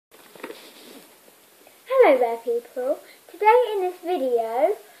Hello there people, today in this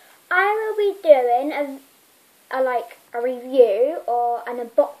video I will be doing a review or an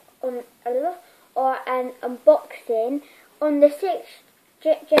unboxing on the 6th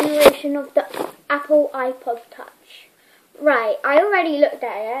generation of the Apple iPod Touch. Right, I already looked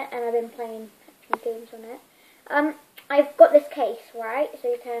at it and I've been playing some games on it. I've got this case, right, so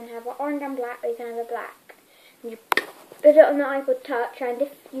you can have an orange and black or you can have a black. And you put it on the iPod Touch and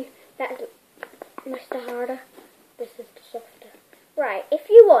that's Mr. Harder. This is the softer. Right, if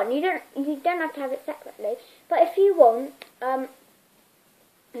you want, you don't have to have it separately, but if you want,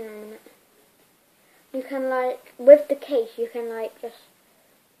 you can with the case, you can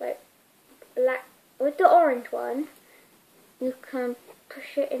with the orange one, you can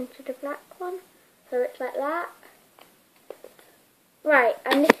push it into the black one, so it's like that. Right,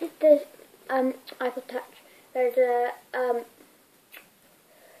 and this is the iPod Touch. There's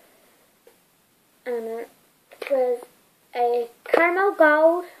a caramel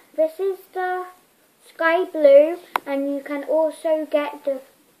gold, this is the sky blue, and you can also get the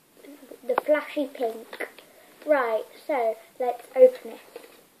flashy pink. Right, so let's open it.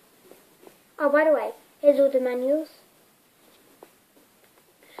 Oh, by the way, here's all the manuals.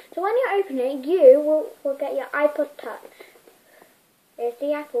 So when you open it, you will get your iPod Touch. Here's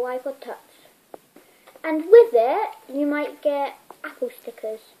the Apple iPod Touch. And with it, you might get Apple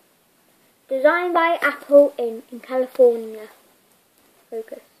stickers. Designed by Apple in California.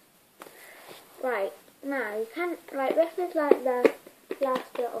 Focus. Right, now you can, this is the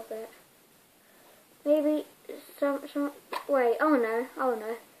last bit of it. Maybe wait, oh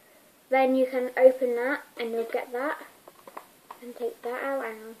no. Then you can open that and you'll get that. And take that out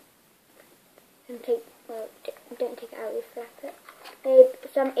and don't take it out, you flap it.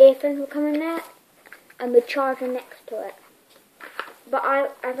 Some earphones will come in there and the charger next to it. But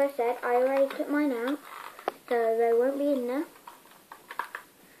as I said, I already took mine out, so they won't be in there.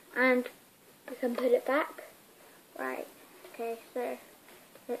 And you can put it back. Right, okay, so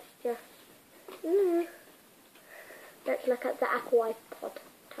let's look at the Apple iPod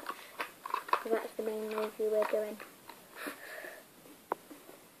Touch. So that's the main review we're doing.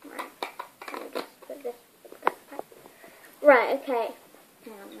 Right, let me just put this back. Right, okay.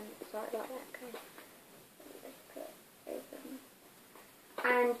 Hang on, sorry about that, okay.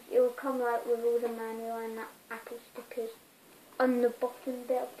 And it will come with all the manual and the Apple stickers on the bottom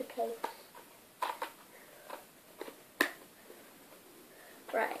bit of the case.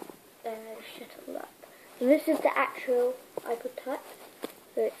 Right, then I'll shut it all up. So this is the actual iPod Touch.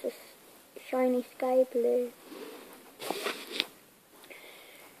 So it's this shiny sky blue.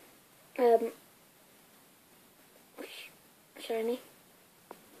 Shiny.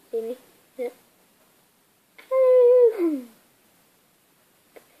 See me? Yeah.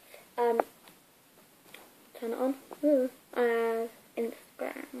 Turn it on.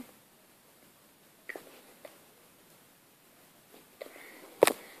 Instagram.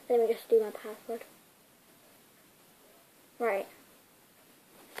 Let me just do my password. Right.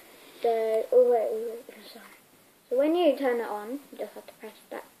 Sorry. So when you turn it on, you just have to press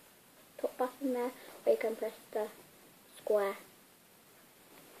that top button there, or you can press the square.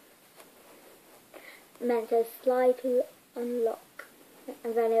 And then it says slide to unlock,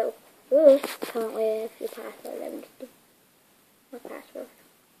 and then it'll come up with your password. Let me just do my password.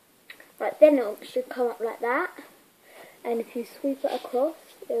 Right, then it should come up like that, and if you sweep it across,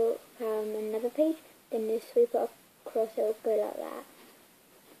 it'll come another page. Then you sweep it across, it'll go like that.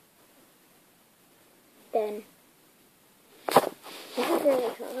 Then this is really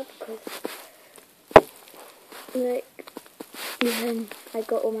hard because I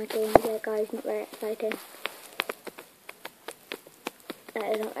got all my games there, guys. Not very exciting. That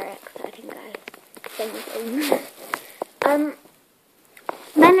is not very exciting, guys. Then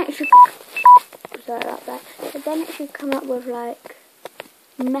it should, sorry about that, but then it should come up with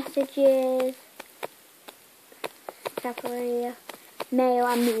messages, category, mail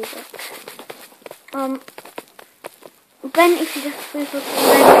and music. Then if you just sweep up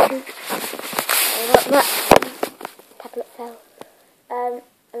tablet fell. And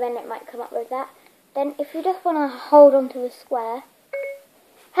then it might come up with that. Then if you just want to hold on to the square,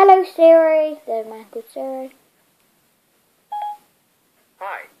 hello Siri, there's my good Siri.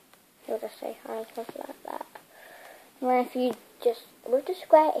 Hi. You'll just say hi, stuff like that. And then if you just, with the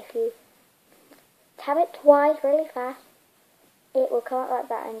square, if you tap it twice really fast, it will come up like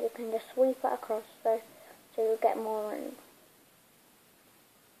that and you can just sweep it across, so you'll get more room.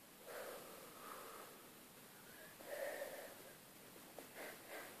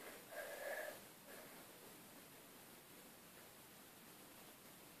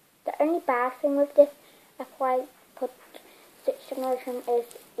 The only bad thing with this Apple iPod 6th generation is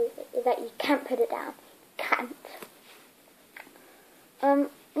that you can't put it down. Can't.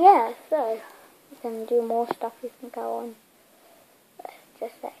 Yeah, so you can do more stuff. You can go on,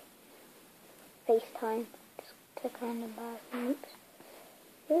 just say FaceTime. Just click random person. Oops.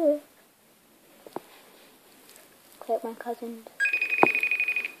 Ooh. Click my cousins.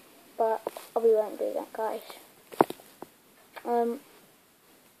 But we won't do that, guys.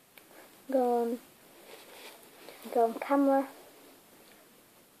 Go on camera.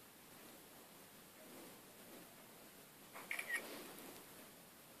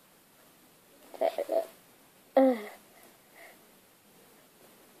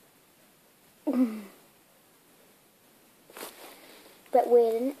 Bit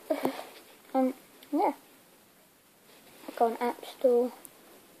weird, isn't it? Yeah. Go on App Store.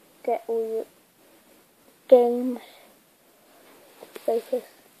 Get all your games. Focus.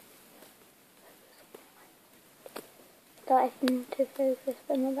 Starting to focus,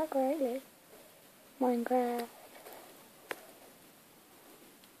 but not that greatly. Minecraft.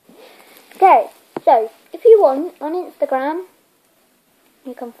 Okay, so if you want on Instagram,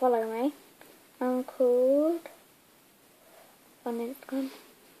 you can follow me. I'm called on Instagram.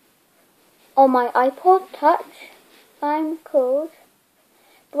 On my iPod Touch, I'm called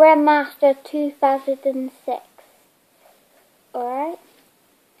Grandmaster 2006. Alright?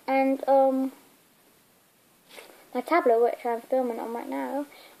 And my tablet, which I'm filming on right now,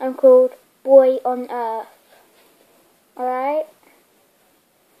 I'm called Boy on Earth. Alright?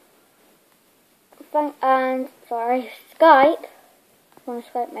 And sorry, Skype. Want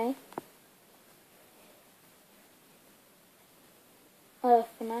to Skype me? I love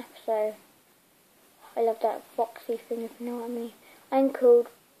FNAF, so I love that foxy thing, if you know what I mean. I'm called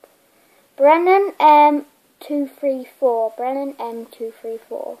Brennan M234. Brennan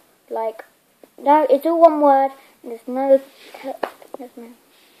M234. Like, no, it's all one word. There's no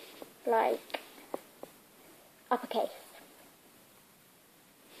like uppercase.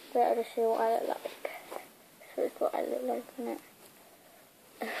 But I'll just show you what I look like. So it's what I look like, isn't it?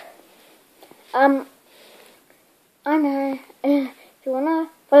 I know. If you wanna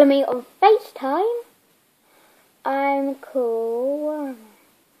follow me on FaceTime, I'm cool.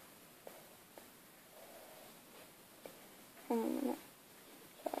 Hang on a minute.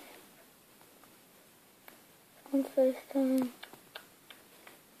 Sorry. On FaceTime.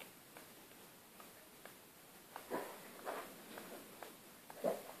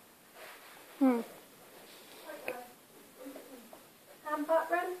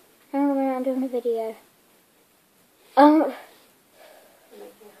 Hang on a minute, I'm doing a video.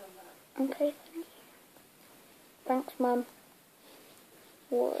 Okay. Thanks, Mum.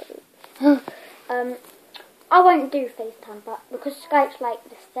 Whoa. I won't do FaceTime, but because Skype's like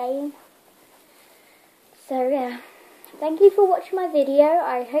the same. So yeah. Thank you for watching my video.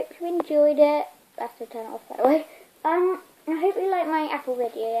 I hope you enjoyed it. I have to turn it off that way. I hope you like my Apple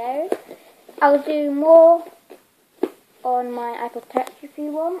videos. I'll do more on my iPod Touch if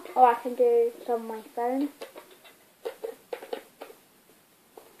you want, or I can do some on my phone.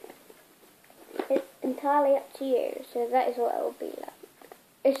 It's entirely up to you, so that is what it will be like.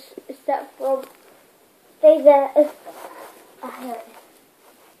 It's that from, stay there,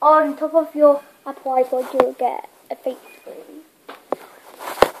 on top of your Apple iPod you'll get a fake screen.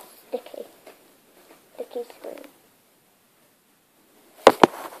 Sticky screen.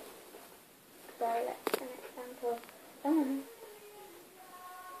 So let's do an example.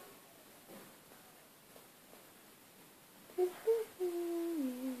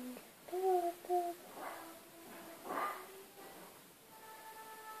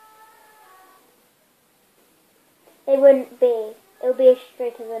 It wouldn't be. It would be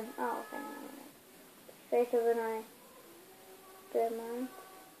straighter than. Oh, okay. Straighter than I do mine.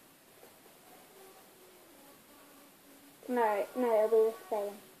 No, it would be the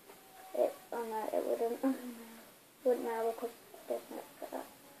same. Oh no, it wouldn't. Wouldn't now because there's no set up.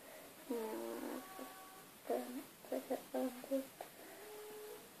 No, put it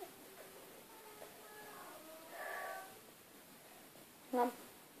on.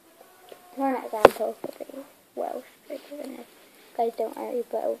 For an example, it'll be well straighter than this. Guys, don't worry,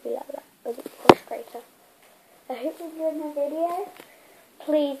 but it'll be like that. It'll be more straighter. I hope you enjoyed my video.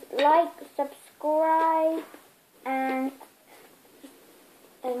 Please like, subscribe, and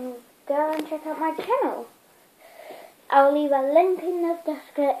go and check out my channel. I'll leave a link in the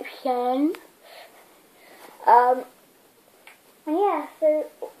description. And yeah, so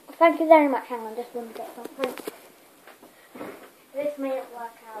thank you very much. Hang on, just want to get something. This may not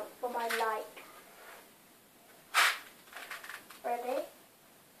work out for my like. Ready?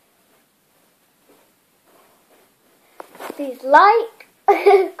 please like,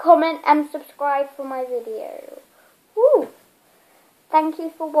 comment and subscribe for my video. Woo! Thank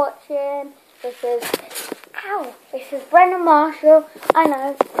you for watching. This is Brendan Marshall. I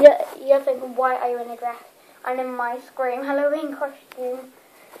know, you're thinking, why are you in a dress? I'm in my Scream Halloween costume.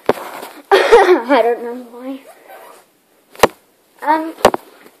 I don't know why.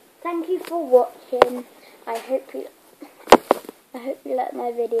 Thank you for watching. I hope you like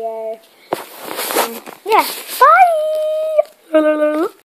my video. Yeah, bye!